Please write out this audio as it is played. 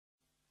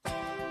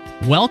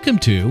Welcome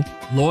to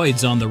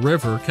Lloyd's on the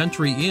River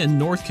Country Inn,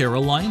 North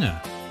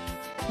Carolina.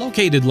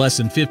 Located less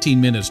than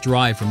 15 minutes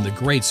drive from the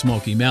Great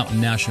Smoky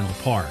Mountain National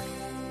Park.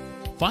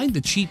 Find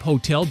the cheap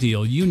hotel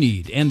deal you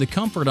need and the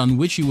comfort on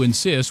which you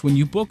insist when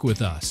you book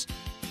with us.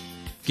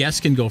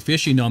 Guests can go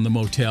fishing on the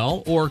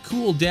motel or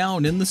cool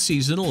down in the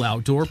seasonal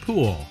outdoor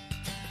pool.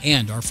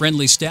 And our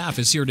friendly staff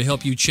is here to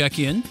help you check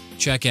in,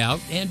 check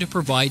out, and to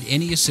provide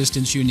any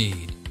assistance you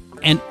need.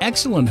 An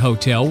excellent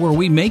hotel where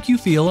we make you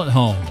feel at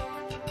home.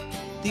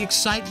 The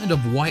excitement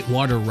of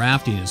whitewater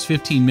rafting is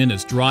 15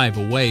 minutes drive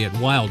away at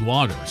Wild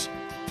Waters.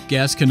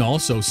 Guests can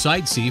also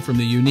sightsee from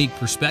the unique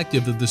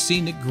perspective of the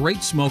scenic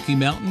Great Smoky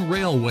Mountain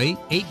Railway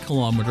 8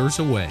 kilometers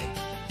away.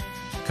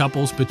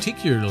 Couples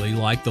particularly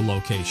like the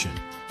location.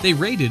 They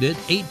rated it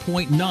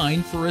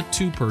 8.9 for a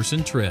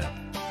two-person trip.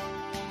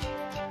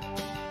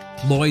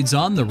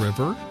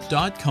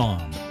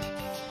 LloydsOnTheRiver.com